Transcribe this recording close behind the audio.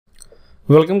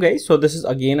Welcome guys. So this is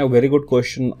again a very good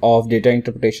question of data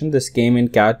interpretation. This came in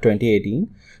CAT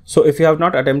 2018. So if you have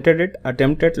not attempted it,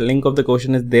 attempt it. Link of the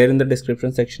question is there in the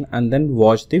description section, and then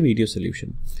watch the video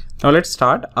solution. Now let's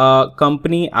start. A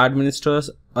company administers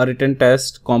a written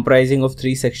test comprising of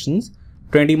 3 sections,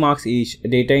 20 marks each: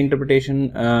 data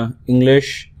interpretation,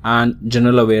 English and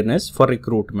general awareness for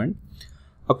recruitment.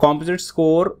 A composite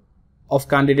score of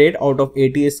candidate out of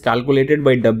 80 is calculated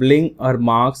by doubling her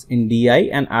marks in DI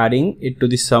and adding it to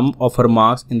the sum of her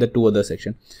marks in the 2 other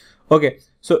sections. Okay,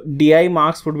 so DI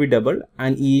marks would be doubled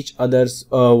and each others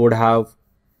would have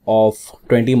of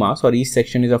 20 marks, or each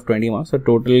section is of 20 marks. So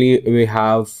totally we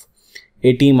have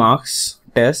 80 marks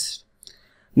test.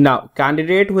 Now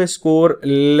candidate who has scored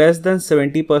less than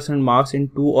 70% marks in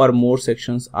 2 or more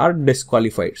sections are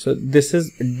disqualified. So this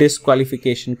is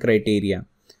disqualification criteria,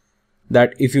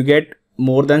 that if you get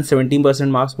more than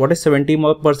 17% marks, what is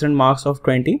 70% marks of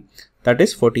 20? That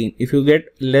is 14. If you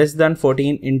get less than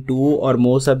 14 in 2 or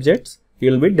more subjects, you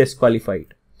will be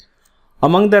disqualified.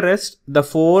 Among the rest, the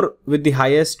 4 with the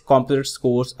highest composite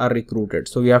scores are recruited.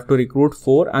 So we have to recruit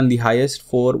 4 and the highest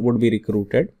 4 would be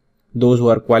recruited, those who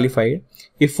are qualified.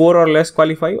 If 4 or less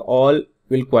qualify, all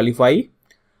will qualify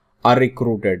are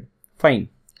recruited. Fine.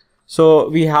 So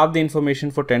we have the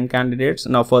information for 10 candidates.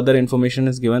 Now further information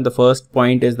is given. The first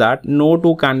point is that no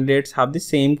 2 candidates have the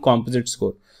same composite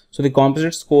score. So the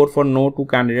composite score for no 2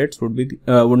 candidates would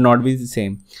not be the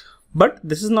same. But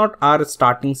this is not our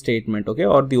starting statement, okay,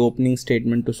 or the opening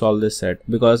statement to solve this set,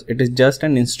 because it is just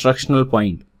an instructional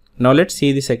point. Now let's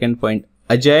see the second point.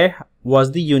 Ajay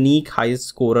was the unique highest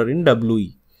scorer in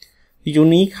WE.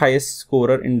 Unique highest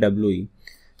scorer in WE.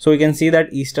 So we can see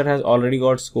that Easter has already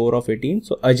got score of 18.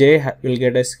 So Ajay will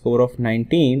get a score of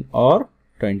 19 or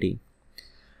 20.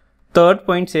 Third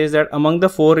point says that among the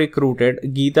 4 recruited,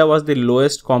 Geeta was the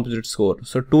lowest composite score.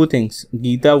 So 2 things: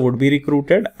 Geeta would be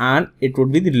recruited and it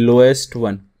would be the lowest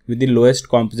one with the lowest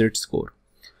composite score.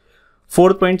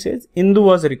 Fourth point says Indu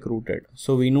was recruited.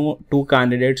 So we know 2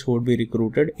 candidates who would be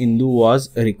recruited. Indu was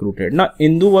recruited. Now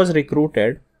Indu was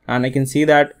recruited, and I can see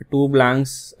that 2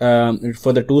 blanks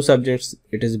for the 2 subjects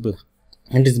it is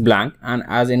blank, and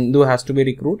as Indu has to be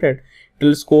recruited, it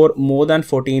will score more than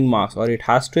 14 marks, or it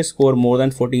has to score more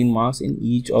than 14 marks in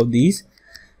each of these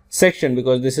sections,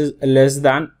 because this is less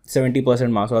than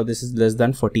 70% marks, or this is less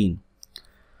than 14.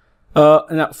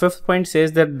 Now fifth point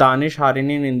says that Danish,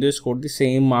 Harini and Indu scored the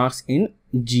same marks in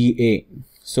GA.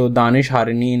 So Danish,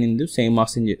 Harini and Indu same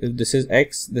marks in GA. If this is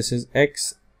X, this is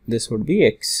X, this would be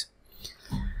X.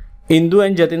 Indu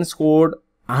and Jatin scored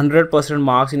 100%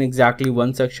 marks in exactly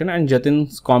 1 section, and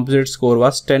Jatin's composite score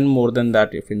was 10 more than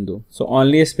that if Indu. So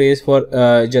only a space for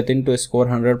Jatin to score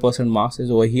 100% marks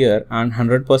is over here, and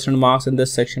 100% marks in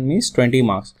this section means 20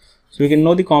 marks. So we can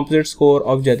know the composite score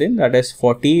of Jatin, that is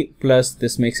 40 plus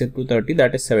this makes it to 30,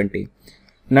 that is 70.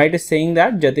 Now it is saying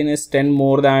that Jatin is 10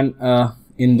 more than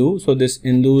Indu, so this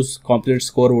Indu's composite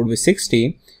score would be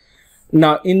 60.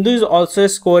 Now Indu is also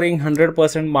scoring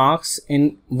 100% marks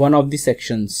in one of the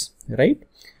sections, right?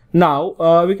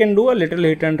 Now we can do a little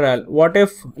hit and trial. What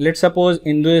if, let's suppose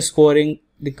Indu is scoring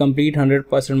the complete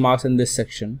 100% marks in this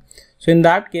section. So in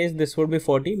that case, this would be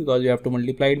 40, because you have to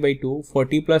multiply it by 2.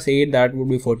 40 plus 8, that would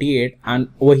be 48. And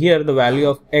over here, the value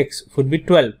of X would be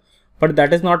 12. But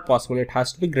that is not possible. It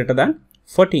has to be greater than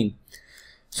 14.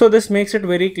 So this makes it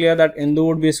very clear that Indu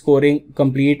would be scoring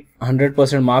complete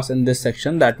 100% marks in this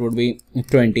section. That would be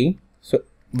 20. So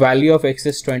value of X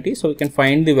is 20. So we can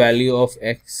find the value of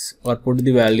X, or put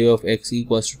the value of X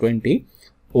equals to 20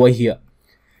 over here.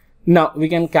 Now we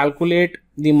can calculate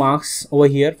the marks over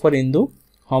here for Indu.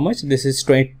 How much? This is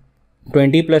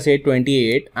 20 plus 8,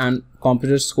 28, and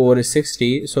composite score is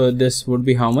 60. So this would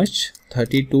be how much?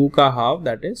 32 ka half,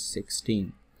 that is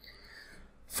 16.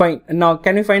 Fine. Now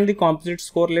can we find the composite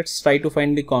score? Let's try to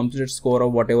find the composite score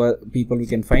of whatever people we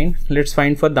can find. Let's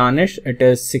find for Danish. It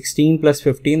is 16 plus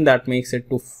 15, that makes it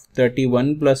to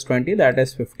 31 plus 20, that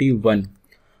is 51.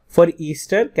 For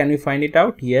Easter, can we find it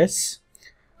out? Yes.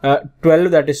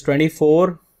 12, that is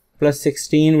 24 plus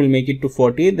 16 will make it to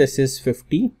 40. This is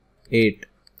 58.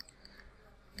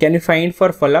 Can you find for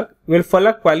Falak? Will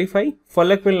Falak qualify?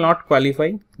 Falak will not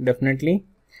qualify, definitely.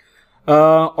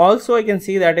 Also I can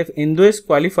see that if Indu is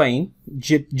qualifying,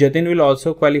 Jatin will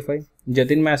also qualify.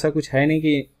 Jatin में ऐसा कुछ है नहीं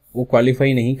कि वो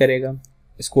qualify नहीं करेगा.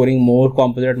 Scoring more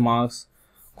composite marks,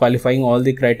 qualifying all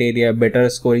the criteria, better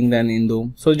scoring than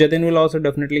Indu. So Jatin will also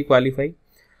definitely qualify.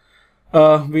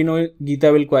 We know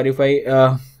Geeta will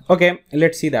qualify. Okay,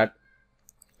 let's see that.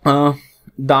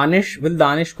 Danish, will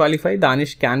Danish qualify?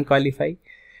 Danish can qualify.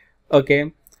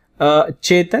 Okay.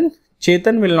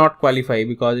 Chetan will not qualify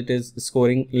because it is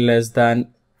scoring less than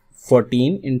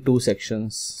 14 in 2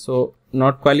 sections. So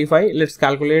not qualify. Let's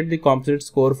calculate the composite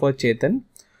score for Chetan.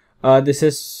 This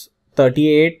is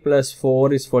 38 plus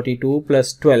 4 is 42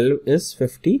 plus 12 is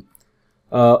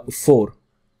 54.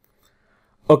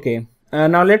 Okay.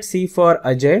 Now let's see for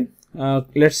Ajay.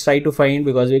 Let's try to find,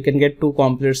 because we can get 2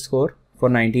 composite score for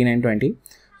 19 and 20.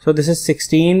 So this is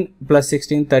 16 plus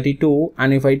 16, 32,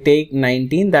 and if I take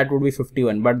 19, that would be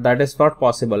 51, but that is not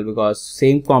possible because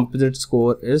same composite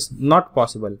score is not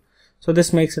possible. So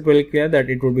this makes it very clear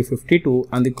that it would be 52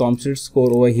 and the composite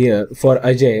score over here for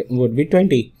Ajay would be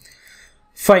 20.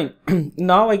 Fine.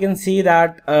 Now I can see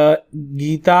that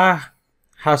Geeta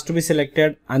has to be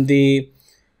selected and the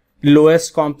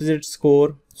lowest composite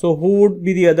score. So who would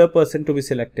be the other person to be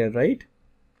selected, right?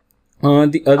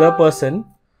 The other person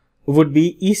would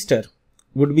be Easter.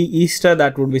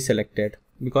 That would be selected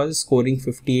because scoring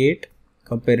 58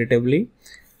 comparatively,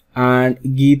 and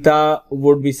Geeta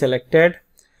would be selected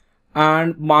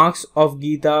and marks of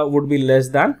Geeta would be less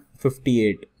than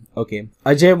 58. Okay,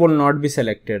 Ajay will not be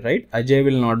selected, right? Ajay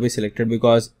will not be selected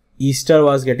because Easter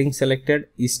was getting selected.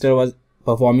 Easter was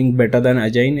performing better than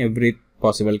Ajay in every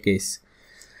possible case.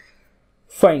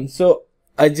 Fine. So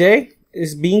Ajay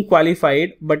is being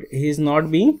qualified, but he is not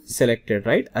being selected,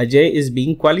 right? Ajay is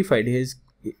being qualified. He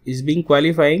is being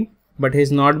qualifying, but he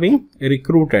is not being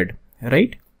recruited,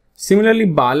 right? Similarly,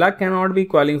 Bala cannot be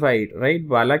qualified, right?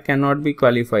 Bala cannot be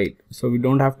qualified. So we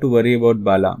don't have to worry about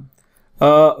Bala.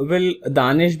 Will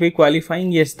Danish be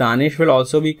qualifying? Yes, Danish will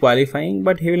also be qualifying,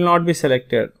 but he will not be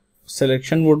selected.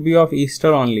 Selection would be of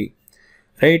Easter only,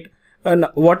 right? And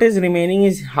what is remaining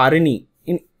is Harini.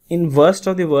 In worst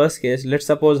of the worst case, let's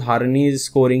suppose Harini is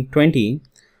scoring 20,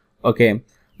 okay,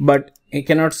 but he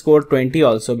cannot score 20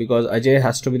 also because Ajay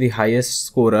has to be the highest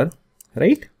scorer,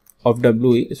 right, of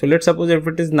WE. So let's suppose if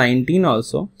it is 19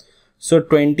 also, so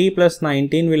 20 plus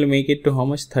 19 will make it to how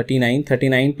much? 39.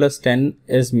 39 plus 10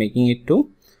 is making it to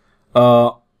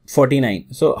 49.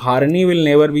 So Harini will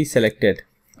never be selected.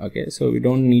 Okay, so we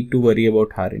don't need to worry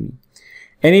about Harini.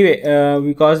 Anyway,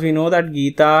 because we know that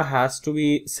Geeta has to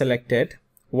be selected,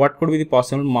 what could be the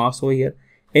possible marks over here?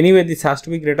 Anyway, this has to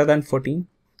be greater than 14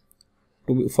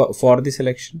 to be for the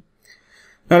selection.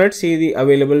 Now let's see the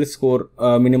available score,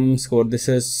 minimum score. This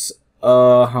is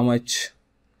how much?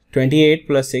 28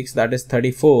 plus 6, that is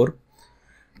 34.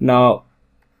 Now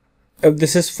if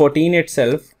this is 14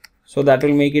 itself, so that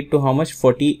will make it to how much?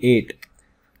 48.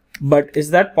 But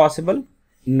is that possible?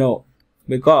 No,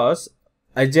 because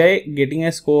Ajay getting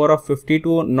a score of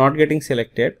 52 not getting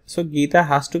selected, so Geeta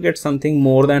has to get something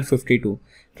more than 52.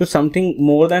 So something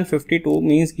more than 52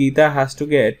 means Geeta has to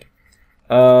get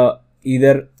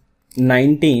either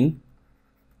 19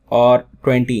 or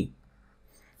 20.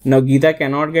 Now Geeta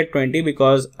cannot get 20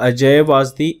 because Ajay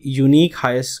was the unique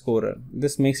highest scorer.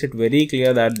 This makes it very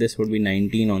clear that this would be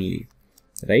 19 only,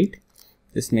 right?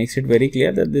 This makes it very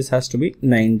clear that this has to be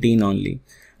 19 only.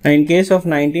 Now in case of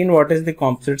 19, what is the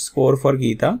composite score for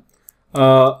Geeta?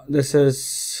 This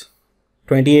is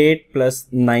 28 plus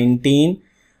 19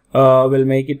 will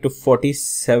make it to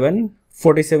 47.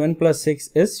 47 plus 6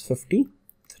 is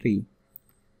 53.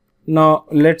 Now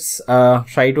let's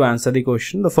try to answer the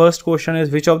question. The first question is,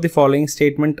 which of the following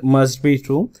statement must be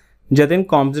true? Jatin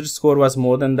composite score was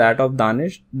more than that of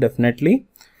Danish. Definitely.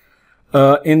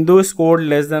 Indu scored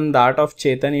less than that of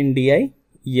Chetan in DI.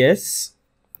 Yes.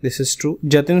 This is true.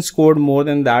 Jatin scored more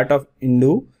than that of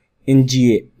Indu in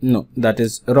GA. No, that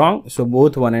is wrong. So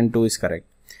both 1 and 2 is correct.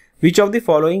 Which of the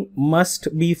following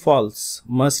must be false?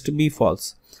 Must be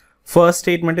false. First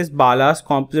statement is Bala's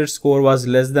composite score was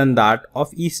less than that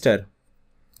of Easter.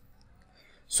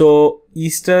 So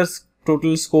Easter's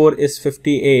total score is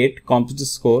 58 composite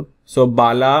score. So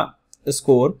Bala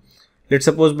score, let's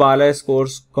suppose Bala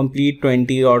scores complete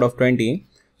 20 out of 20.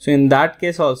 So in that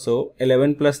case also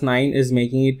 11 plus 9 is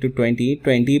making it to 20.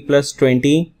 20 plus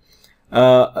 20,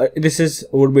 this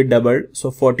would be doubled, so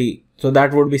 40. So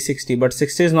that would be 60, but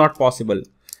 60 is not possible.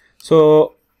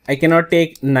 So I cannot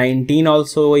take 19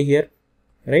 also over here,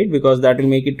 right? Because that will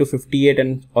make it to 58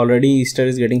 and already Easter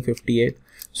is getting 58.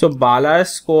 So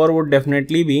Bala's score would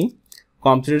definitely be,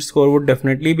 composite score would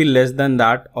definitely be less than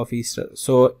that of Easter.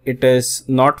 So it is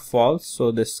not false.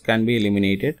 So this can be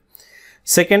eliminated.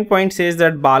 Second point says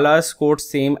that Bala scored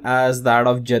same as that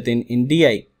of Jatin in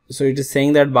DI. So it is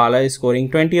saying that Bala is scoring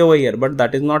 20 over here, but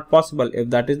that is not possible. If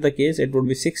that is the case, it would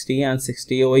be 60 and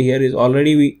 60 over here is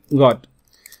already we got.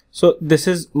 So this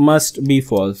is must be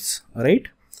false, right?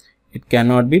 It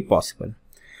cannot be possible.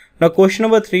 Now question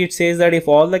number 3, it says that if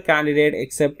all the candidates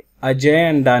except Ajay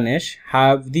and Danish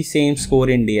have the same score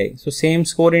in DI. So same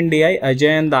score in DI,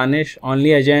 Ajay and Danish, only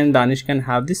Ajay and Danish can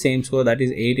have the same score, that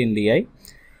is 8 in DI.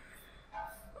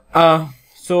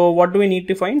 So what do we need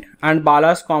to find? And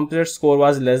Bala's composite score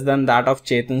was less than that of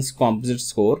Chetan's composite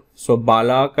score. So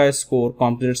Bala ka score,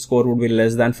 composite score would be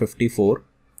less than 54.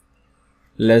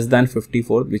 Less than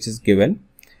 54, which is given.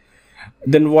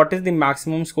 Then what is the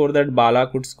maximum score that Bala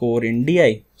could score in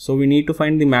DI? So we need to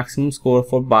find the maximum score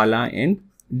for Bala in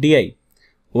DI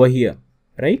over here,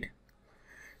 right?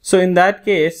 So in that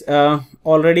case,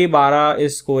 already Bala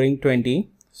is scoring 20.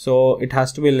 So it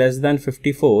has to be less than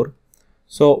 54.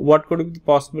 So what could be the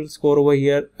possible score over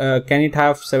here? Can it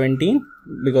have 17?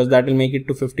 Because that will make it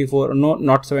to 54. No,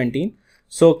 not 17.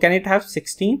 So can it have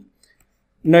 16?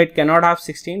 No, it cannot have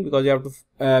 16 because you have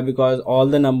to because all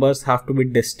the numbers have to be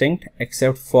distinct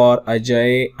except for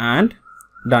Ajay and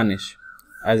Danish,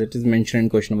 as it is mentioned in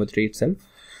question number 3 itself.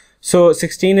 So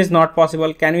 16 is not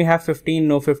possible. Can we have 15?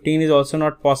 No, 15 is also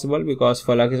not possible because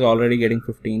Falak is already getting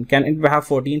 15. Can it have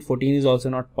 14? 14 is also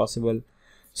not possible.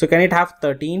 So can it have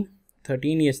 13?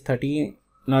 13, yes, 13.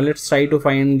 Now let's try to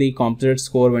find the composite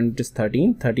score when it is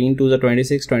 13. 13 to the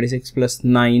 26, 26 plus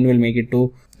 9 will make it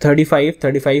to 35.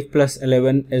 35 plus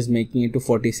 11 is making it to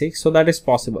 46. So that is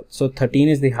possible. So 13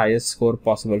 is the highest score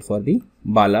possible for the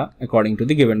Bala according to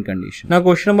the given condition. Now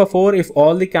question number 4, if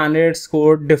all the candidates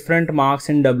scored different marks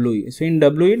in WE. So in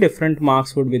WE different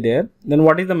marks would be there. Then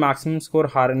what is the maximum score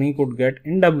Harani could get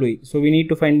in WE? So we need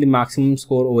to find the maximum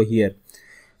score over here.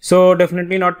 So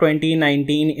definitely not 20,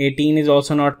 19, 18 is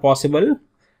also not possible.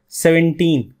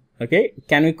 17. Okay,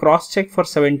 can we cross check for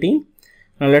 17?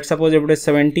 Now let's suppose if it is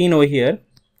 17 over here,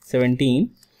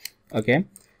 17. Okay,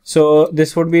 so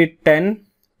this would be 10.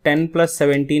 10 plus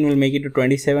 17 will make it to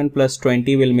 27 plus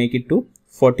 20 will make it to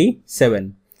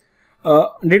 47.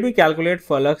 Did we calculate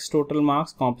Falak's total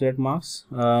marks, composite marks?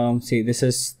 See, this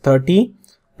is 30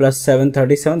 plus 7,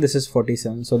 37. This is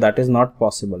 47. So that is not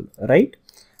possible, right?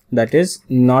 That is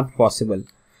not possible.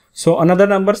 So another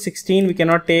number 16 we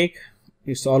cannot take.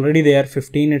 It's already there.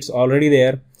 15, it's already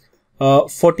there.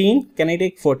 14, can I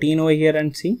take 14 over here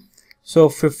and see?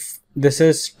 So this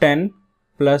is 10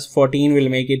 plus 14 will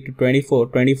make it to 24.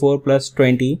 24 plus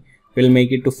 20 will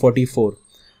make it to 44.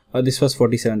 This was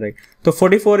 47, right? So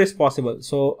 44 is possible.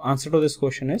 So answer to this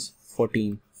question is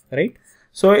 14, right?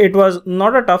 So it was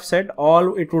not a tough set.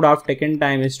 All it would have taken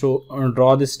time is to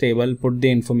draw this table, put the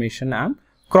information and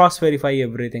cross verify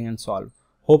everything and solve.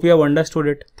 Hope you have understood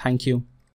it. Thank you.